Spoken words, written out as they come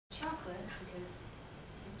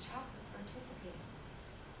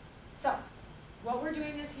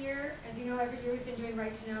year, as you know, every year we've been doing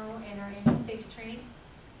Right to Know and our annual safety training.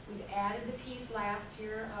 We've added the piece last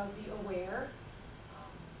year of the AWARE,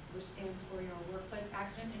 which stands for, Workplace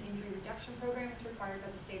Accident and Injury Reduction Program. It's required by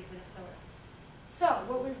the state of Minnesota. So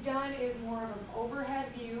what we've done is more of an overhead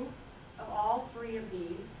view of all three of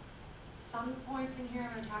these. Some points in here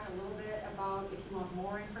I'm going to talk a little bit about if you want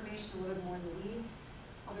more information, a little bit more in the weeds.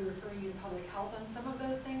 I'll be referring you to public health on some of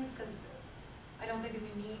those things because I don't think that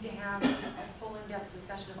we need to have a full in-depth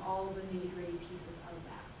discussion of all of the nitty-gritty pieces of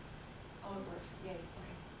that. Oh, it works. Yay.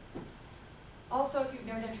 Okay. Also, if you've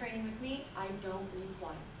never done training with me, I don't read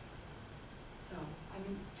slides. So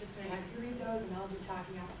I'm just going to have you read those and I'll do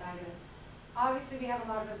talking outside of it. Obviously, we have a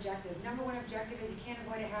lot of objectives. Number one objective is you can't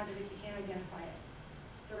avoid a hazard if you can't identify it.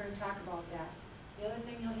 So we're going to talk about that. The other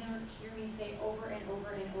thing you'll hear me say over and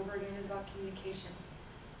over and over again is about communication.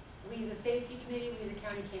 We as a safety committee, we as a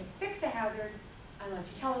county can't fix a hazard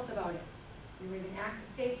unless you tell us about it. We have an active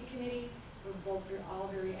safety committee. We're all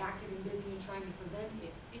very active and busy in trying to prevent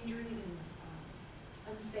injuries and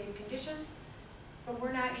unsafe conditions, but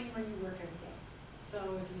we're not in where you work every day.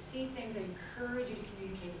 So if you see things, I encourage you to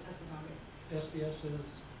communicate with us about it. SDS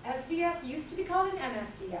is? SDS used to be called an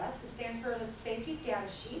MSDS. It stands for a Safety Data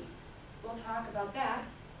Sheet. We'll talk about that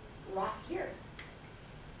right here.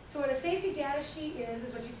 So what a safety data sheet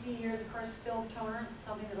is what you see here is, of course, spilled toner,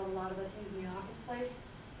 something that a lot of us use in the office place.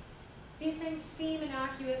 These things seem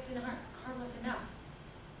innocuous and harmless enough,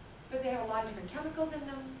 but they have a lot of different chemicals in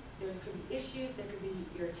them. There could be issues, there could be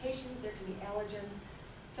irritations, there could be allergens.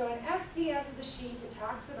 So an SDS is a sheet that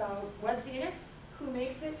talks about what's in it, who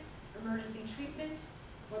makes it, emergency treatment,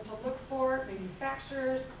 what to look for,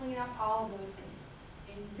 manufacturers, cleanup, all of those things.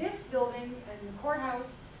 In this building, in the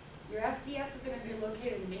courthouse, your SDSs are going to be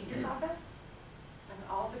located in the maintenance office. That's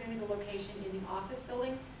also going to be the location in the office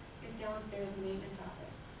building, is downstairs in the maintenance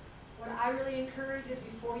office. What I really encourage is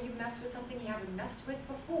before you mess with something you haven't messed with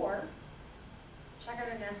before, check out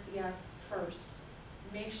an SDS first.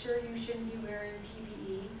 Make sure you shouldn't be wearing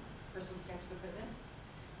PPE, personal protective equipment,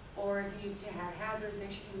 or if you need to have hazards,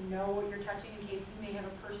 make sure you know what you're touching in case you may have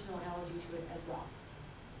a personal allergy to it as well.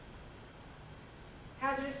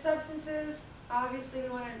 Hazardous substances, obviously we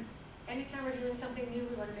want to, anytime we're dealing with something new,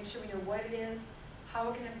 we want to make sure we know what it is, how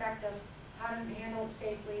it can affect us, how to handle it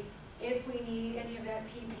safely, if we need any of that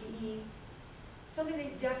PPE. Something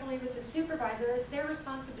that definitely with the supervisor, it's their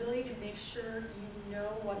responsibility to make sure you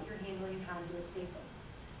know what you're handling and how to do it safely.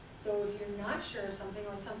 So if you're not sure of something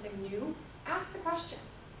or it's something new, ask the question.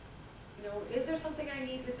 Is there something I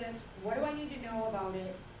need with this? What do I need to know about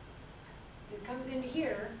it? It comes into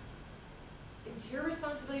here. It's your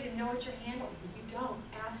responsibility to know what you're handling. If you don't,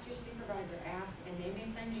 ask your supervisor, and they may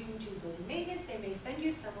send you to building maintenance, they may send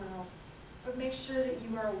you somewhere else, but make sure that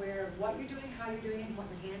you are aware of what you're doing, how you're doing it, and what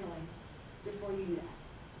you're handling before you do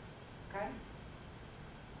that, okay?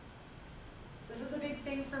 This is a big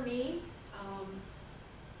thing for me.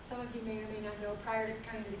 Some of you may or may not know, prior to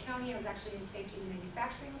coming to the county, I was actually in safety and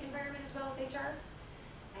manufacturing environment as well as HR,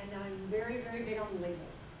 and I'm very, very big on the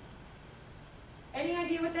labels. Any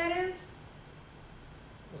idea what that is?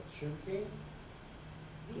 What, sugar cane?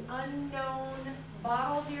 The unknown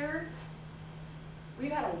bottle here.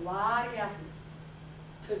 We've had a lot of guesses.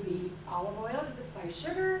 Could be olive oil because it's by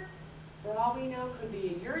sugar. For all we know, could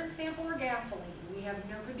be a urine sample or gasoline.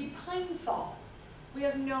 Could be pine sol. We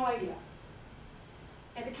have no idea.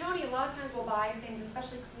 At the county, a lot of times we'll buy things,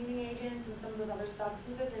 especially cleaning agents and some of those other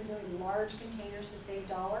substances, in really large containers to save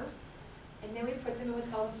dollars. And then we put them in what's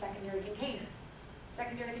called a secondary container.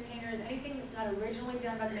 Secondary container is anything that's not originally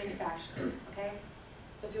done by the manufacturer, okay?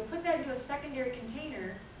 So if you'll put that into a secondary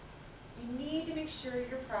container, you need to make sure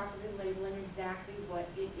you're properly labeling exactly what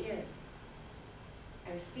it is.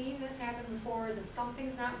 I've seen this happen before, is that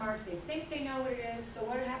something's not marked, they think they know what it is, so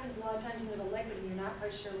what happens a lot of times when there's a liquid and you're not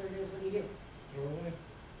quite sure what it is, what do you do? Throw it away.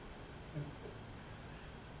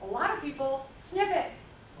 A lot of people sniff it.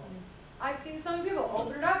 I've seen some people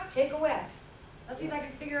open it up, take a whiff. Let's see if I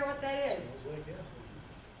can figure out what that is. Smells like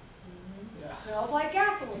gasoline. Yeah. Smells like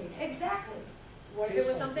gasoline, exactly. What if it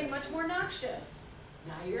was something much more noxious?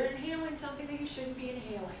 Now you're inhaling something that you shouldn't be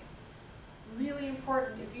inhaling. Really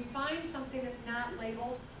important. If you find something that's not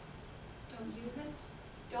labeled, don't use it.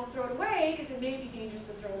 Don't throw it away, because it may be dangerous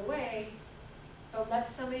to throw it away, but let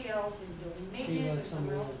somebody else in building maintenance or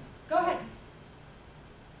somewhere else. Go ahead.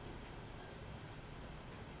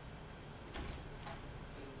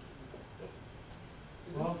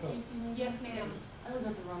 Is this the Welcome. safety one? Yes, ma'am. I was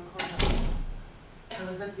at the wrong courthouse. I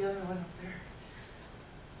was at the other one up there.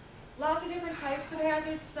 Lots of different types of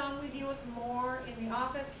hazards. Some we deal with more in the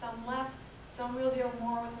office, some less. Some we'll deal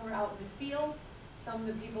more with when we're out in the field. some of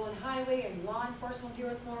the people in highway and law enforcement will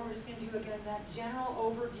deal with more. We're just gonna do, again, that general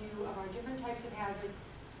overview of our different types of hazards.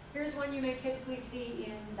 Here's one you may typically see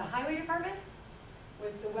in the highway department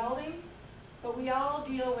with the welding, but we all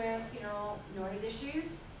deal with, you know, noise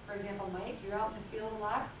issues. For example, Mike, you're out in the field a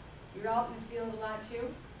lot. You're out in the field a lot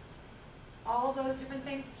too. All of those different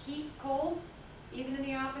things, heat, cold, even in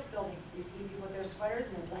the office buildings. We see people with their sweaters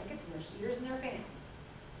and their blankets and their heaters and their fans.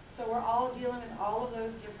 So we're all dealing with all of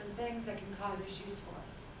those different things that can cause issues for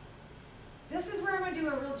us. This is where I'm going to do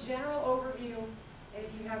a real general overview, and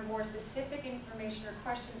if you have more specific information or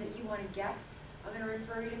questions that you want to get, I'm going to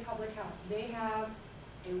refer you to public health. They have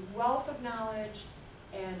a wealth of knowledge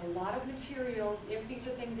and a lot of materials if these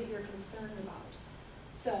are things that you're concerned about.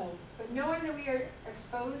 So, but knowing that we are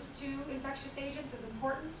exposed to infectious agents is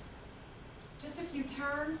important. Just a few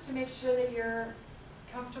terms to make sure that you're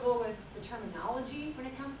comfortable with the terminology when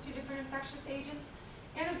it comes to different infectious agents.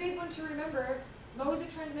 And a big one to remember, modes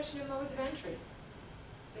of transmission and modes of entry.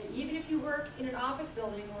 That even if you work in an office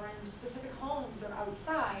building or in specific homes or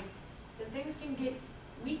outside, that things can get,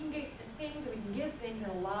 we can get things and we can give things in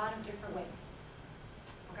a lot of different ways.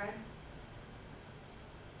 Okay?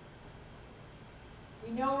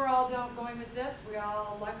 We know we're all going with this. We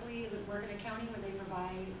all luckily work in a county where they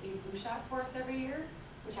provide a flu shot for us every year,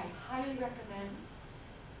 which I highly recommend.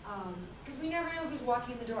 Because we never know who's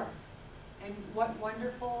walking in the door and what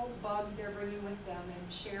wonderful bug they're bringing with them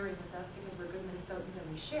and sharing with us, because we're good Minnesotans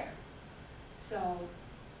and we share. So,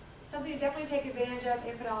 something to definitely take advantage of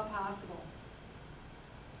if at all possible.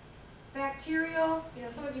 Bacterial, you know,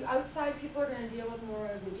 some of you outside people are going to deal with more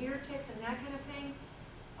of the deer ticks and that kind of thing.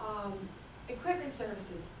 Equipment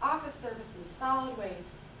services, office services, solid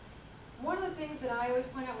waste. One of the things that I always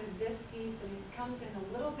point out with this piece, and it comes in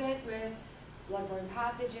a little bit with bloodborne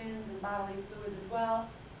pathogens and bodily fluids as well,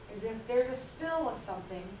 is if there's a spill of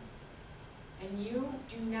something and you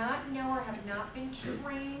do not know or have not been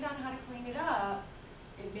trained on how to clean it up,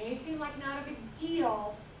 it may seem like not a big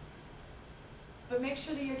deal, but make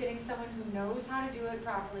sure that you're getting someone who knows how to do it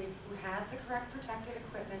properly, who has the correct protective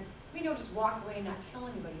equipment. I mean, don't just walk away and not tell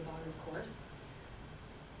anybody about it, of course.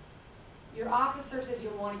 Your office services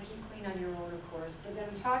you'll want to keep clean on your own, of course, but then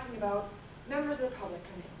I'm talking about members of the public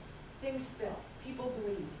come in. Things spill, people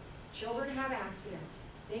bleed, children have accidents,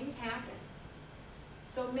 things happen.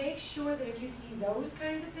 So make sure that if you see those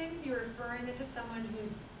kinds of things, you're referring it to someone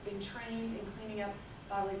who's been trained in cleaning up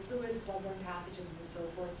bodily fluids, bloodborne pathogens, and so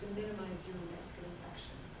forth to minimize your risk of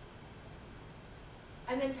infection.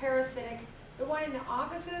 And then parasitic, the one in the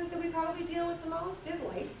offices that we probably deal with the most is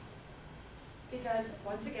lice. Because,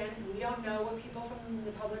 once again, we don't know what people from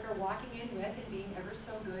the public are walking in with and being ever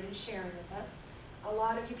so good and sharing with us. A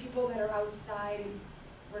lot of you people that are outside and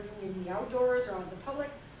working in the outdoors or out in the public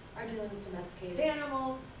are dealing with domesticated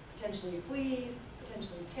animals, potentially fleas,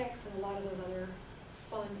 potentially ticks, and a lot of those other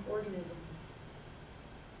fun organisms.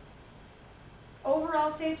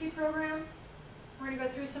 Overall safety program, we're going to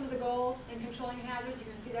go through some of the goals in controlling hazards. You're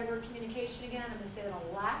going to see that word communication again. I'm going to say that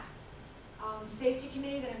a lot. Safety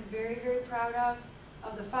committee that I'm very, very proud of.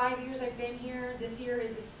 Of the 5 years I've been here, this year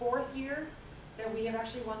is the 4th year that we have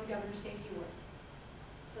actually won the Governor's Safety Award.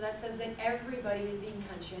 So that says that everybody is being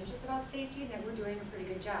conscientious about safety and that we're doing a pretty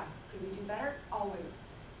good job. Could we do better? Always.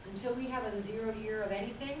 Until we have a 0 year of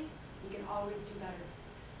anything, we can always do better.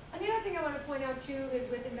 And the other thing I want to point out too is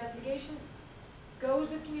with investigations, goes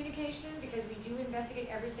with communication, because we do investigate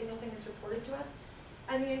every single thing that's reported to us.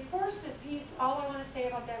 And the enforcement piece, all I want to say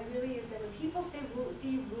about that really is that when people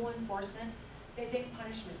see rule enforcement, they think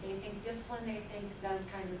punishment, they think discipline, they think those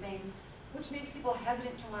kinds of things, which makes people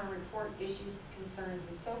hesitant to want to report issues, concerns,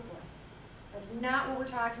 and so forth. That's not what we're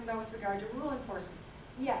talking about with regard to rule enforcement.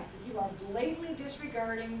 Yes, if you are blatantly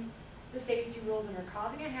disregarding the safety rules and are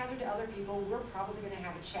causing a hazard to other people, we're probably going to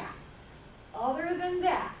have a chat. Other than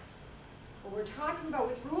that, what we're talking about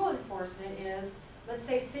with rule enforcement is, let's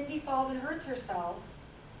say Cindy falls and hurts herself,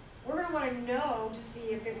 we're going to want to know to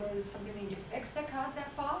see if it was something we need to fix that caused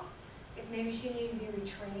that fall, if maybe she needed to be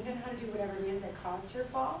retrained on how to do whatever it is that caused her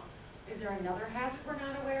fall. Is there another hazard we're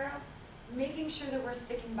not aware of? Making sure that we're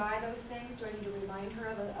sticking by those things. Do I need to remind her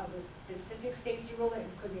of a specific safety rule that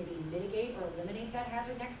could maybe mitigate or eliminate that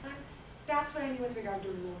hazard next time? That's what I mean with regard to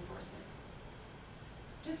rule enforcement.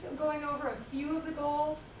 Just going over a few of the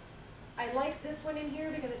goals. I like this one in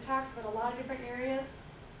here because it talks about a lot of different areas.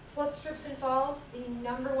 Slip, trips, and falls, the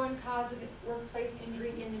 #1 cause of workplace injury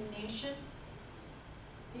in the nation.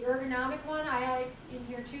 The ergonomic one I like in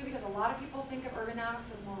here too because a lot of people think of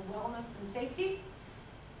ergonomics as more wellness than safety.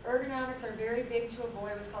 Ergonomics are very big to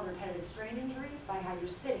avoid what's called repetitive strain injuries by how you're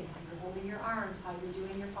sitting, how you're holding your arms, how you're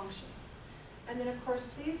doing your functions. And then of course,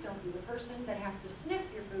 please don't be the person that has to sniff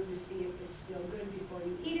your food to see if it's still good before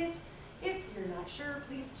you eat it. If you're not sure,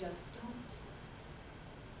 please just don't.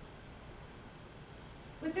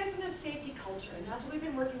 With this one is safety culture, and that's what we've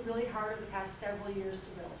been working really hard over the past several years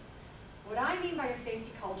to build. What I mean by a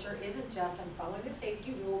safety culture isn't just I'm following the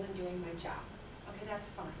safety rules and doing my job. Okay,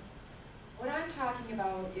 that's fine. What I'm talking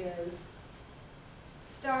about is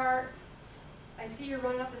I see you're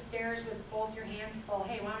running up the stairs with both your hands full.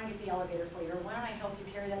 Hey, why don't I get the elevator for you? Or why don't I help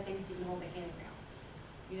you carry that thing so you can hold the handrail?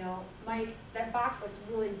 You know, Mike, that box looks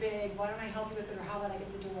really big. Why don't I help you with it? Or how about I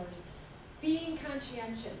get the doors? Being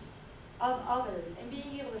conscientious of others and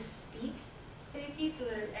being able to speak safety so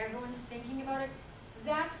that everyone's thinking about it,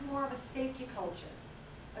 that's more of a safety culture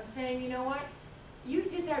of saying, you know what? You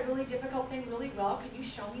did that really difficult thing really well. Can you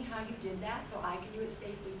show me how you did that so I can do it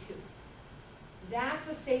safely too? That's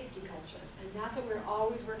a safety culture, and that's what we're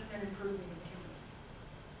always working on improving in the county.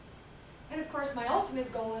 And of course, my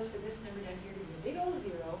ultimate goal is for this number down here to be a big old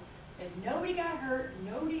 0, and nobody got hurt,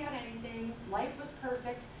 nobody got anything, life was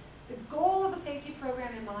perfect. The goal of a safety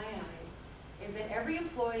program in my eyes is that every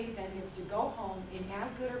employee then gets to go home in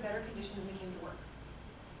as good or better condition than they came to work.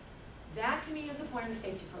 That to me is the point of a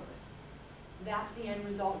safety program. That's the end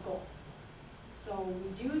result goal. So we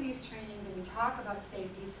do these trainings and we talk about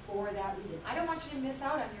safety for that reason. I don't want you to miss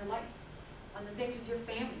out on your life, on the things with your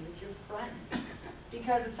family, with your friends,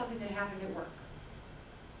 because of something that happened at work.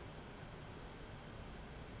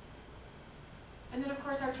 And then of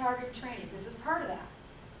course our targeted training. This is part of that.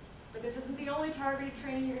 But this isn't the only targeted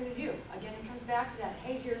training you're going to do. Again, it comes back to that,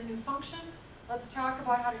 hey, here's a new function. Let's talk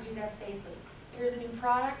about how to do that safely. Here's a new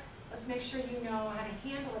product. Let's make sure you know how to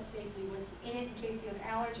handle it safely, what's in it in case you have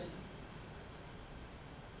allergens.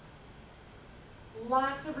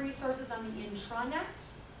 Lots of resources on the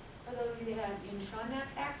intranet, for those of you that have intranet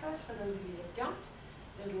access, for those of you that don't.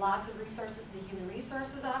 There's lots of resources in the Human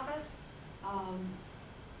Resources Office,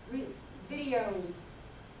 videos,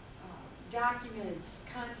 documents,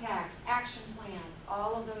 contacts, action plans,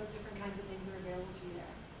 all of those different kinds of things are available to you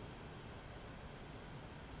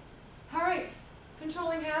there. All right,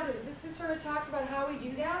 controlling hazards. This just sort of talks about how we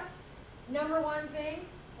do that. Number one thing,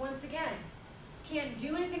 once again, can't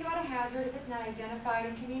do anything about a hazard if it's not identified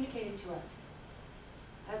and communicated to us.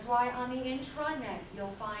 That's why on the intranet, you'll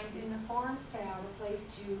find in the Forms tab a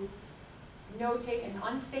place to notate an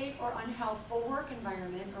unsafe or unhealthful work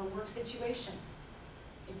environment or work situation.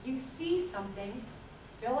 If you see something,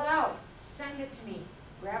 fill it out, send it to me.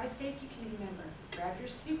 Grab a safety committee member, grab your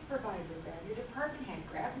supervisor, grab your department head,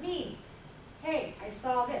 grab me. Hey, I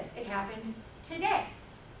saw this, it happened today.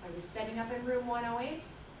 I was setting up in room 108.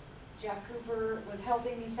 Jeff Cooper was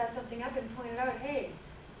helping me set something up and pointed out, hey,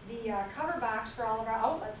 the cover box for all of our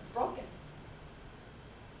outlets is broken.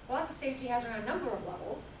 Well, that's a safety hazard on a number of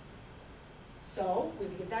levels. So we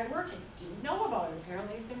can get that working. Didn't know about it.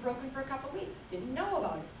 Apparently it's been broken for a couple weeks. Didn't know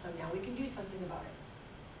about it. So now we can do something about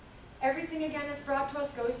it. Everything again that's brought to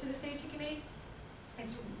us goes to the safety committee.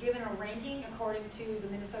 It's given a ranking according to the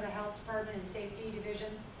Minnesota Health Department and Safety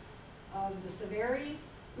Division of the severity.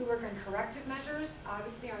 We work on corrective measures.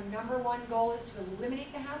 Obviously our number one goal is to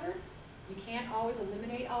eliminate the hazard. You can't always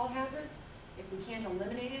eliminate all hazards. If we can't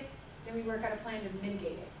eliminate it, then we work out a plan to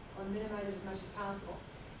mitigate it or minimize it as much as possible.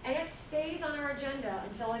 And it stays on our agenda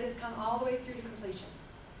until it has come all the way through to completion.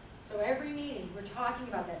 So every meeting, we're talking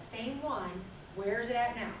about that same one. Where is it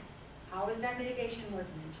at now? How is that mitigation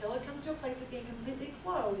working? Until it comes to a place of being completely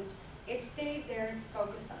closed, it stays there and it's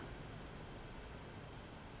focused on.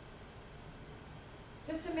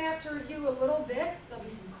 Just a map to review a little bit. There'll be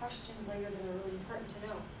some questions later that are really important to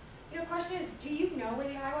know. You know, question is, do you know where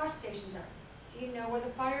the eye wash stations are? Do you know where the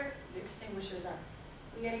fire extinguishers are?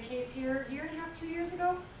 We had a case here a year and a half, 2 years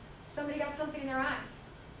ago. Somebody got something in their eyes.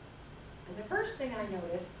 And the first thing I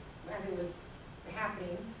noticed as it was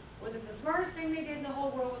happening was that the smartest thing they did in the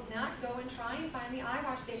whole world was not go and try and find the eye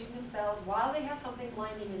wash station themselves while they have something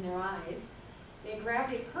blinding in their eyes. They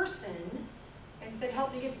grabbed a person and said,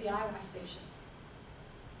 help me get to the eye wash station.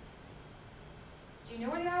 Do you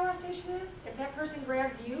know where the eye wash station is? If that person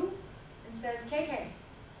grabs you and says, KK,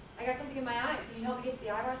 I got something in my eyes, can you help me get to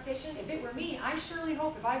the eye wash station? If it were me, I surely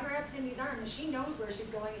hope if I grab Cindy's arm that she knows where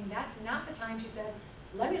she's going, and that's not the time she says,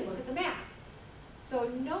 let me look at the map. So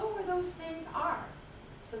know where those things are.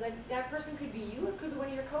 So that that person could be you, it could be one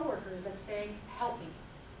of your coworkers that's saying, help me.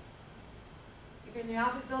 If you're in the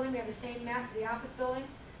office building, we have the same map for the office building.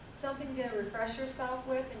 Something to refresh yourself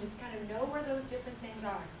with and just kind of know where those different things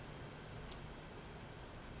are.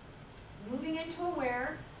 Moving into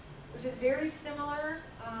Aware, which is very similar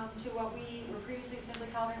to what we were previously simply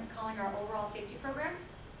calling our overall safety program.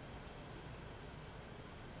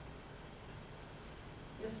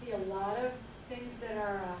 see a lot of things that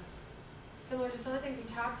are similar to some of the things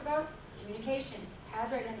we talked about. Communication,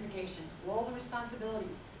 hazard identification, roles and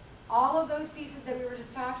responsibilities. All of those pieces that we were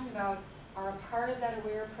just talking about are a part of that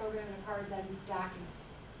AWARE program and a part of that document.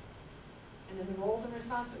 And then the roles and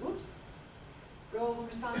responsibilities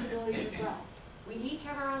as well. We each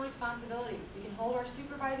have our own responsibilities. We can hold our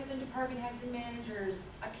supervisors and department heads and managers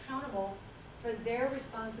accountable for their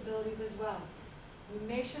responsibilities as well. We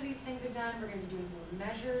make sure these things are done. We're going to be doing more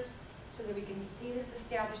measures so that we can see that it's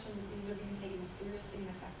established and that these are being taken seriously and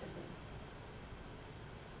effectively.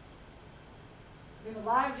 We have a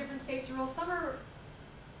lot of different safety rules. Some are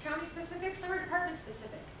county specific, some are department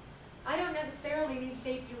specific. I don't necessarily need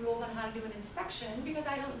safety rules on how to do an inspection because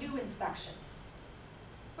I don't do inspections.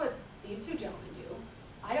 But these two gentlemen do.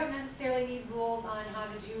 I don't necessarily need rules on how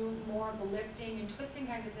to do more of the lifting and twisting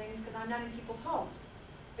kinds of things because I'm not in people's homes.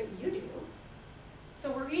 But you do.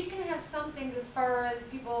 So we're each going to have some things as far as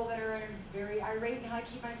people that are very irate and how to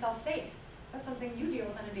keep myself safe. That's something you deal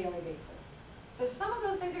with on a daily basis. So some of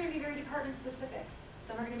those things are going to be very department specific.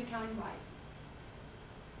 Some are going to be county-wide.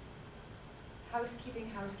 Housekeeping,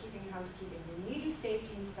 housekeeping, housekeeping. When we do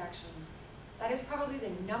safety inspections, that is probably the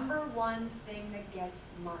 #1 thing that gets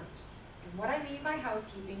marked. And what I mean by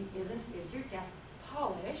housekeeping isn't, is your desk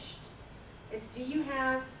polished? It's, do you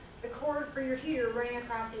have the cord for your heater running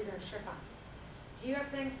across that you're going to trip on? Do you have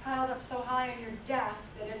things piled up so high on your desk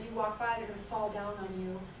that as you walk by, they're going to fall down on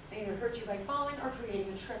you and either hurt you by falling or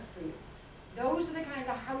creating a trip for you? Those are the kinds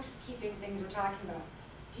of housekeeping things we're talking about.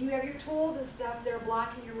 Do you have your tools and stuff that are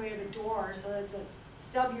blocking your way to the door so that it's a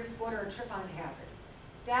stub your foot or a trip on a hazard?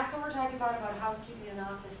 That's what we're talking about housekeeping in an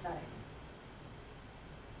office setting.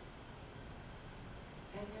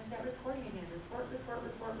 And there's that reporting again. Report, report,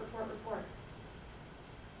 report, report, report.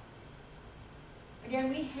 Again,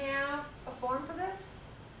 we have a form for this,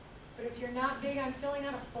 but if you're not big on filling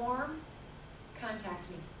out a form, contact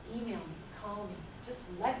me, email me, call me. Just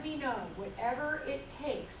let me know, whatever it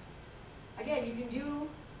takes. Again, you can do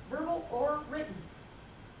verbal or written.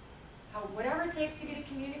 Whatever it takes to get it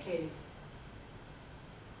communicated.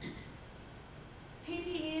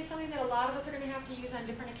 PPE is something that a lot of us are going to have to use on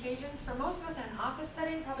different occasions. For most of us in an office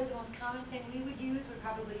setting, probably the most common thing we would use would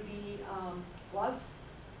probably be gloves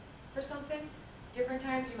for something. Different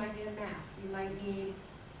times you might need a mask. You might need,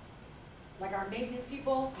 like our maintenance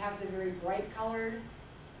people have the very bright colored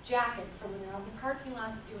jackets for when they're out in the parking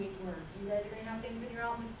lots doing work. You guys are going to have things when you're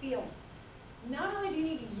out in the field. Not only do you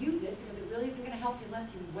need to use it, because it really isn't going to help you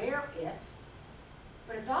unless you wear it,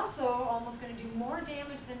 but it's also almost going to do more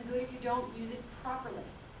damage than good if you don't use it properly.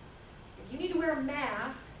 If you need to wear a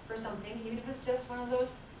mask for something, even if it's just one of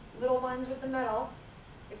those little ones with the metal,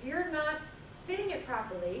 if you're not fitting it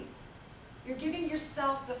properly, you're giving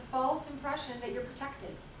yourself the false impression that you're protected,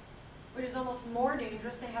 which is almost more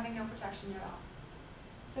dangerous than having no protection at all.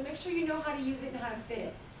 So make sure you know how to use it and how to fit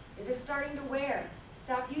it. If it's starting to wear,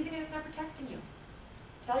 stop using it, it's not protecting you.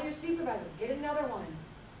 Tell your supervisor, get another one.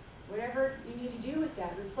 Whatever you need to do with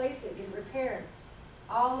that, replace it, get it repaired.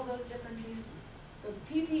 All of those different pieces. The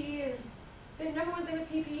PPE is, the #1 thing with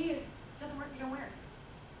PPE is, it doesn't work if you don't wear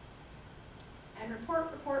it. And report,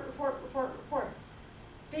 report, report, report, report.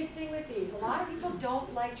 Big thing with these, a lot of people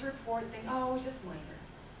don't like to report things, oh, it was just minor.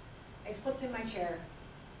 I slipped in my chair,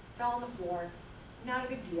 fell on the floor, not a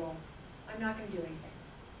big deal. I'm not going to do anything,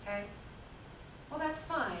 okay? Well, that's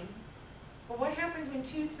fine, but what happens when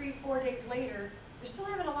 2, 3, 4 days later, you're still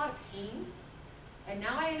having a lot of pain, and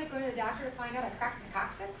now I end up going to the doctor to find out I cracked my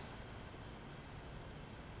coccyx?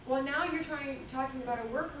 Well, now you're talking about a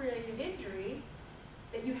work-related injury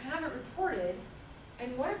that you haven't reported,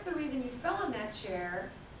 and what if the reason you fell in that chair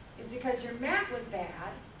is because your mat was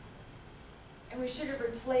bad, and we should have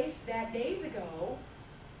replaced that days ago?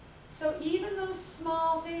 So even those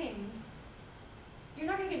small things, you're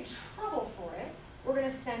not going to get in trouble for it. We're going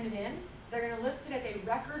to send it in. They're going to list it as a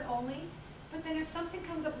record only. But then if something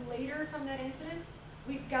comes up later from that incident,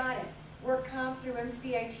 we've got it. Work comp through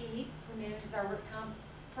MCIT, who manages our work comp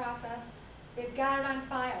process, they've got it on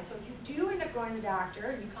file. So if you do end up going to the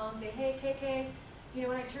doctor and you call and say, hey, KK, you know,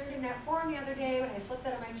 when I turned in that form the other day, when I slipped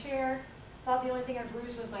out of my chair, thought the only thing I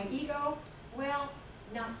bruised was my ego. Well,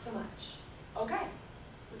 not so much. Okay,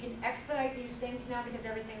 we can expedite these things now because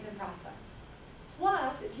everything's in process.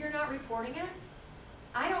 Plus, if you're not reporting it,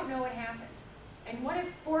 I don't know what happened. And what if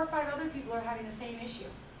 4 or 5 other people are having the same issue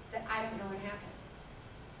that I don't know what happened?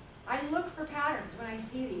 I look for patterns when I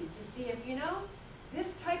see these to see if, you know,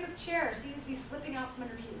 this type of chair seems to be slipping out from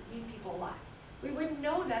underneath people a lot. We wouldn't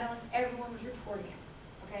know that unless everyone was reporting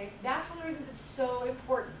it, okay? That's one of the reasons it's so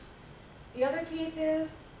important. The other piece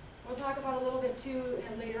is, we'll talk about a little bit too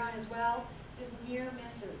later on as well, is near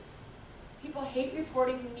misses. People hate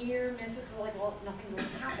reporting near misses because they're like, well, nothing really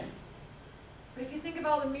happened. But if you think of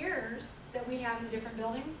all the mirrors that we have in the different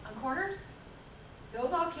buildings on corners,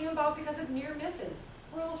 those all came about because of near misses.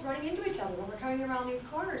 We're almost running into each other when we're coming around these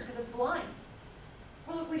corners because it's blind.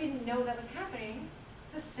 Well, if we didn't know that was happening,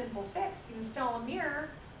 it's a simple fix. You install a mirror,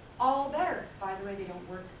 all better. By the way, they don't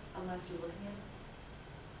work unless you're looking at it.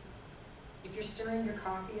 If you're stirring your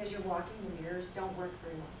coffee as you're walking, the mirrors don't work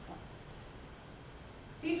very well. So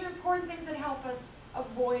these are important things that help us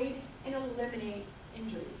avoid and eliminate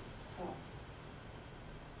injuries. So,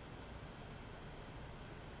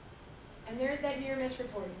 and there's that near miss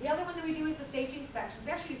reporting. The other one that we do is the safety inspections.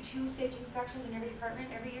 We actually do 2 safety inspections in every department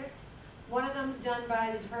every year. One of them's done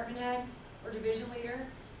by the department head or division leader,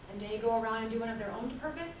 and they go around and do one of their own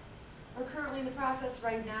department. We're currently in the process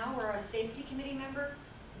right now where our safety committee member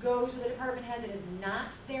goes with a department head that is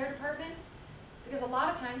not their department, because a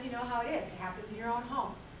lot of times you know how it is. It happens in your own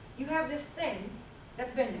home. You have this thing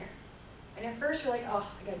that's been there, and at first you're like, oh,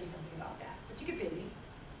 I gotta do something about that, but you get busy.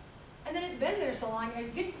 And then it's been there so long, and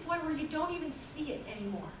you get to the point where you don't even see it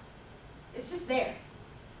anymore. It's just there.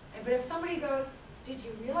 But if somebody goes, did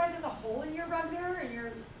you realize there's a hole in your rug there, and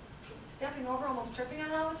you're stepping over, almost tripping on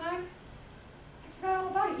it all the time? I forgot all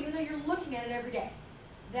about it, even though you're looking at it every day.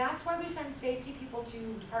 That's why we send safety people to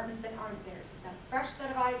departments that aren't theirs. It's that fresh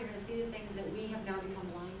set of eyes are going to see the things that we have now become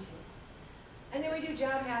blind to. And then we do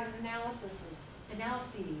job hazard analyses.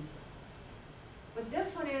 What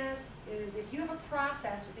this one is if you have a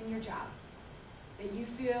process within your job that you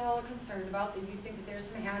feel concerned about, that you think that there's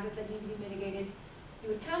some hazards that need to be mitigated, you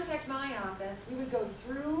would contact my office. We would go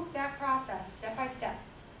through that process step by step.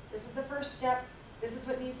 This is the first step. This is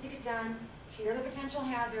what needs to get done. Here are the potential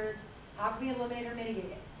hazards. How can we eliminate or mitigate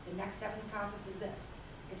it? The next step in the process is this.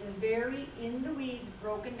 It's a very in-the-weeds,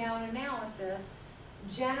 broken down analysis,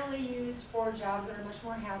 generally used for jobs that are much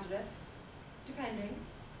more hazardous, depending.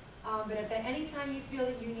 But if at any time you feel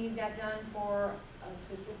that you need that done for a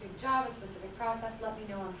specific job, a specific process, let me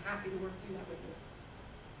know. I'm happy to work through that with you.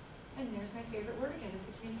 And there's my favorite word again, is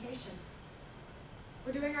the communication.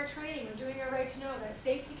 We're doing our training, we're doing our right to know. That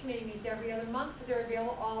safety committee meets every other month, but they're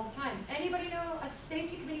available all the time. Anybody know a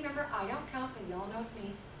safety committee member? I don't count because y'all know it's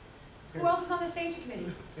me. Who else is on the safety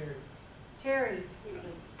committee? Terry. Terry.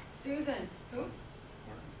 Susan. Who?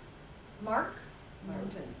 Mark?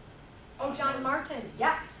 Martin. Oh, John Martin.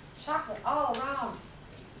 Yes. Chocolate all around.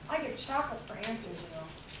 I get chocolate for answers, you know.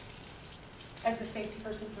 As the safety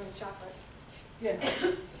person throws chocolate. Yeah.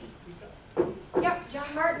 Yep,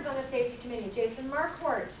 John Martin's on the safety committee. Jason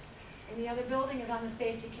Marquardt in the other building is on the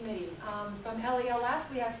safety committee. From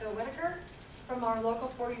LELS, we have Phil Whitaker. From our local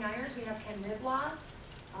 49ers, we have Ken Rizlaw.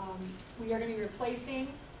 We are going to be replacing,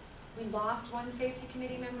 we lost one safety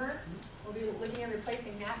committee member. We'll be looking at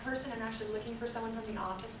replacing that person. I'm actually looking for someone from the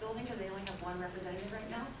office building because they only have one representative right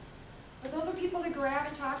now. But those are people to grab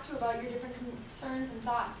and talk to about your different concerns and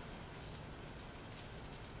thoughts.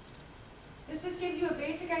 This just gives you a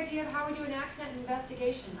basic idea of how we do an accident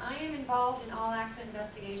investigation. I am involved in all accident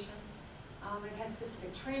investigations. I've had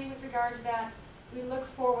specific training with regard to that. We look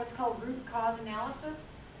for what's called root cause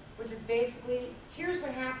analysis, which is basically, here's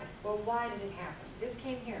what happened. Well, why did it happen? This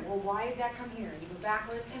came here. Well, why did that come here? And you go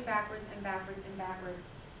backwards and backwards and backwards and backwards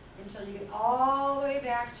until you get all the way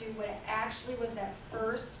back to what actually was that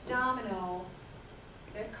first domino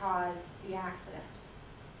that caused the accident.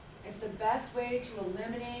 It's the best way to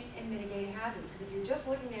eliminate and mitigate hazards, because if you're just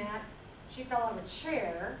looking at, she fell out of a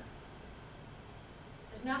chair,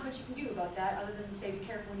 there's not much you can do about that other than say be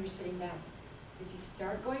careful when you're sitting down. If you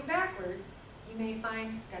start going backwards, you may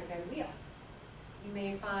find it's got a bad wheel. You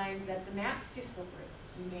may find that the mat's too slippery.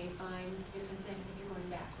 You may find different things if you're going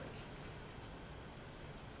backwards.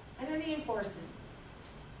 And then the enforcement.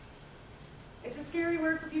 It's a scary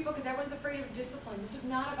word for people because everyone's afraid of discipline. This is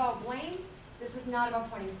not about blame. This is not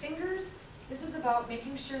about pointing fingers. This is about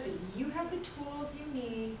making sure that you have the tools you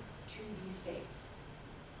need to be safe.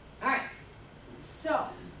 All right, so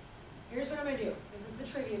here's what I'm going to do. This is the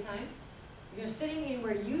trivia time. You're sitting in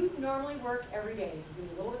where you normally work every day. This is going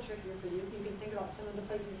to be a little bit trickier for you. You can think about some of the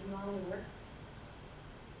places you normally work.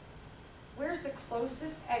 Where's the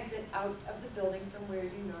closest exit out of the building from where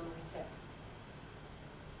you normally sit?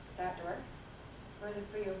 That door? Where is it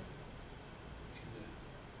for you?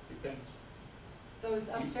 Depends. Those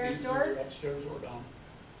upstairs Either doors? upstairs or down.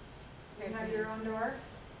 You have your own door.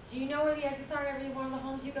 Do you know where the exits are in every one of the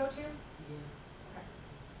homes you go to? Yeah. Okay.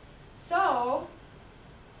 So,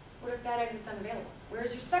 what if that exit's unavailable?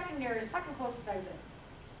 Where's your second closest exit?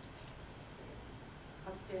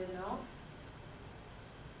 Upstairs, no?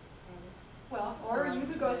 Well, or you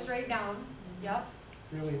could go straight down. Yep.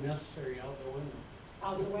 really necessary, out the window.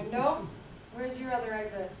 Out the window? Where's your other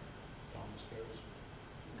exit? Down the stairs,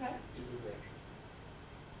 Okay. either direction.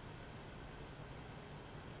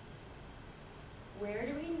 Where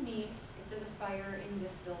do we meet if there's a fire in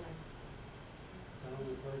this building? Down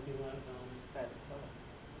the parking lot, down, By the toilet.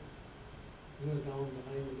 isn't it down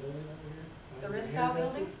behind the building over here? The Behind Risk the Out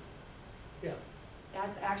hairdresser? building? Yes.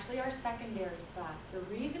 That's actually our secondary spot. The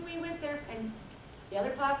reason we went there, and the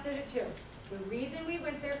other class did it too, the reason we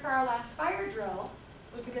went there for our last fire drill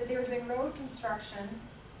was because they were doing road construction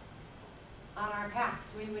on our path.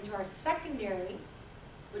 So we went to our secondary,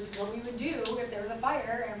 which is what we would do if there was a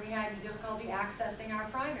fire and we had difficulty accessing our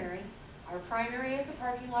primary. Our primary is the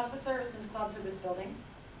parking lot of the Servicemen's Club for this building.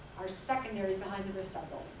 Our secondary is behind the Risk Out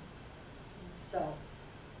building. So,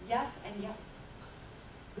 yes and yes.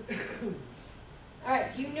 All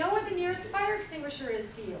right, do you know what the nearest fire extinguisher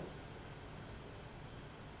is to you?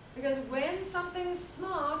 Because when something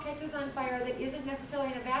small catches on fire that isn't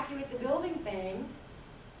necessarily an evacuate the building thing,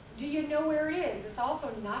 do you know where it is? It's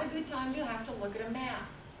also not a good time to have to look at a map.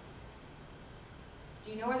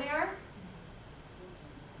 Do you know where they are?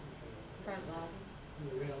 Front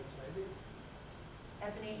lobby. Right outside it.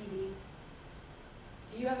 That's an AED.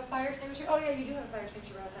 Do you have a fire extinguisher? Oh yeah, you do have a fire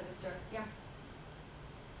extinguisher right outside this door, yeah.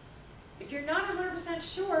 If you're not 100%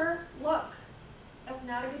 sure, look. That's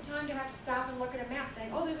not a good time to have to stop and look at a map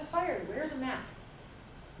saying, oh, there's a fire, where's a map?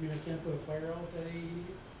 You mean I can't put a fire out at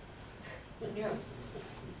AED? No.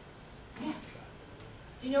 Yeah.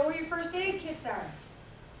 Do you know where your first aid kits are?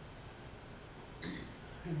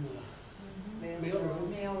 In the Mail mail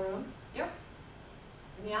room. Mail room, yep.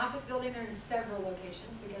 In the office building, they're in several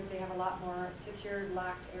locations because they have a lot more secured,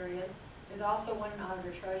 locked areas. There's also one in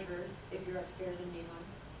Auditor Treasurer's if you're upstairs and need one.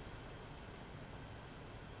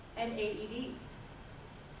 And AEDs.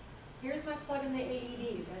 Here's my plug in the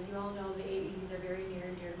AEDs. As you all know, the AEDs are very near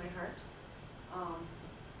and dear to my heart.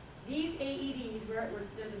 These AEDs,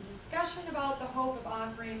 there's a discussion about the hope of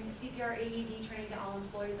offering CPR AED training to all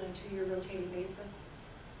employees on a 2-year rotating basis.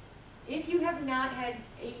 If you have not had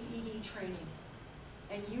AED training,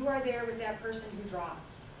 and you are there with that person who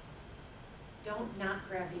drops, don't not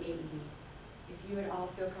grab the AED if you at all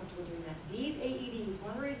feel comfortable doing that. These AEDs,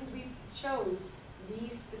 one of the reasons we chose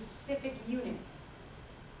these specific units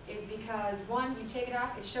is because, one, you take it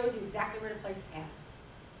off, it shows you exactly where to place the pad.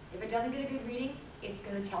 If it doesn't get a good reading, it's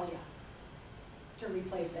going to tell you to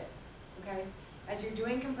replace it, okay? As you're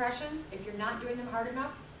doing compressions, if you're not doing them hard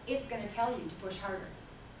enough, it's going to tell you to push harder.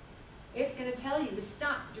 It's going to tell you to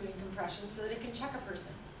stop doing compressions so that it can check a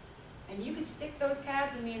person. And you could stick those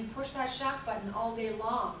pads in me and push that shock button all day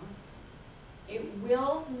long. It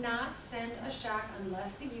will not send a shock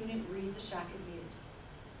unless the unit reads a shock is needed.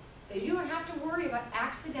 So you don't have to worry about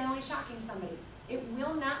accidentally shocking somebody. It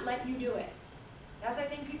will not let you do it. That's, I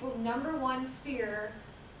think, people's #1 fear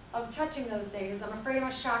of touching those things. Is I'm afraid I'm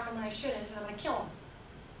going to shock them when I shouldn't, and I'm going to kill them.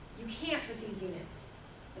 You can't with these units.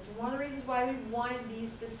 That's one of the reasons why we wanted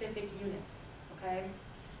these specific units, okay?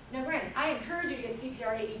 Now granted, I encourage you to get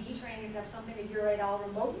CPR AED training if that's something that you're at all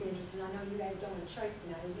remotely interested in. I know you guys don't have a choice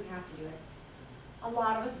in that, or you have to do it. A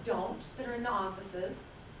lot of us don't that are in the offices.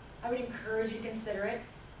 I would encourage you to consider it.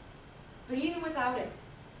 But even without it,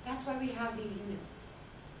 that's why we have these units.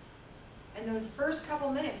 And those first couple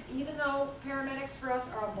minutes, even though paramedics for us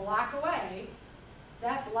are a block away,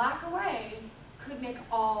 that block away could make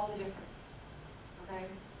all the difference, okay?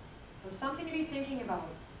 So something to be thinking about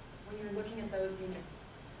when you're looking at those units.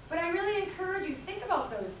 But I really encourage you, think about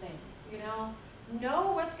those things, you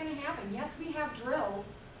know what's gonna happen. Yes, we have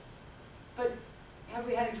drills, but have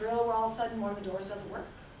we had a drill where all of a sudden one of the doors doesn't work?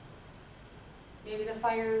 Maybe the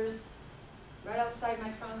fire's right outside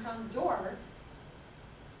Mike Crown's door,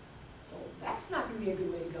 so that's not going to be a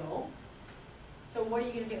good way to go. So what are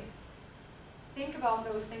you going to do? Think about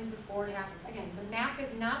those things before it happens. Again, the map is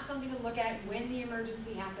not something to look at when the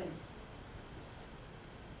emergency happens.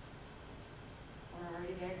 We're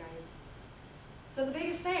already there, guys. So the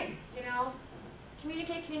biggest thing,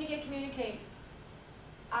 communicate, communicate, communicate.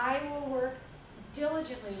 I will work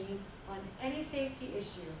diligently on any safety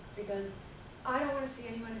issue because I don't want to see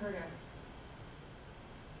anyone hurt out.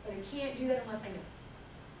 But I can't do that unless I know,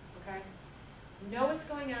 okay? Know what's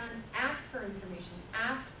going on, ask for information,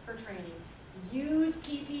 ask for training, use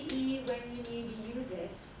PPE when you need to use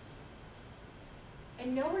it,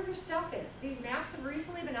 and know where your stuff is. These maps have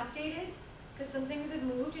recently been updated because some things have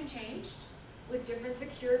moved and changed with different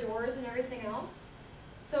secure doors and everything else.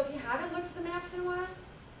 So if you haven't looked at the maps in a while,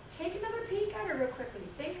 take another peek at it real quickly.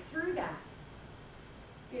 Think through that.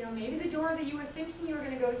 Maybe the door that you were thinking you were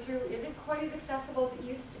going to go through isn't quite as accessible as it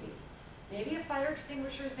used to be. Maybe a fire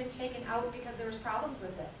extinguisher's been taken out because there was problems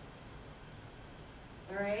with it.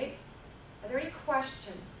 All right? Are there any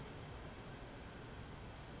questions?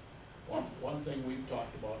 One thing we've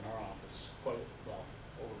talked about in our office quite, well,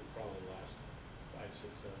 over probably the last 5,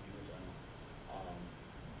 6, 7 years, I know.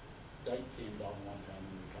 Dyke came down one time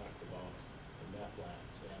and we talked about the meth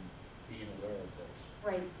labs and being aware of those.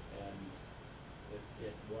 Right. And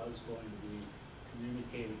it was going to be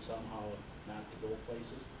communicated somehow not to go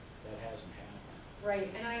places. That hasn't happened. Right,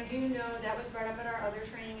 and I do know that was brought up at our other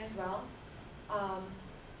training as well.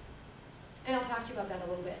 And I'll talk to you about that a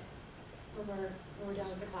little bit when we're done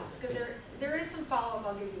with the class, because there is some follow-up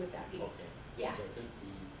I'll give you with that piece. Okay. Yeah. Because I think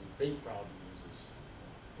the big problem is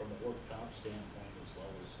from a worktop standpoint as well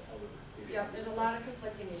as other issues. Yep, there's a lot of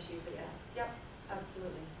conflicting issues with that. Yep,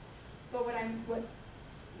 absolutely. But what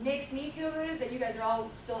makes me feel good is that you guys are all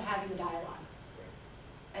still having the dialogue.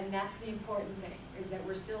 Right. And that's the important thing, is that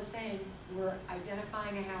we're still saying, we're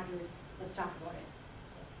identifying a hazard, let's talk about it.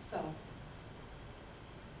 So,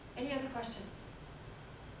 any other questions?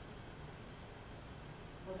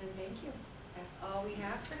 Well then, thank you. That's all we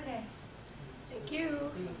have for today. Thank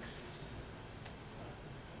you. Thanks.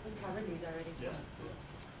 We covered these already, so. Yeah.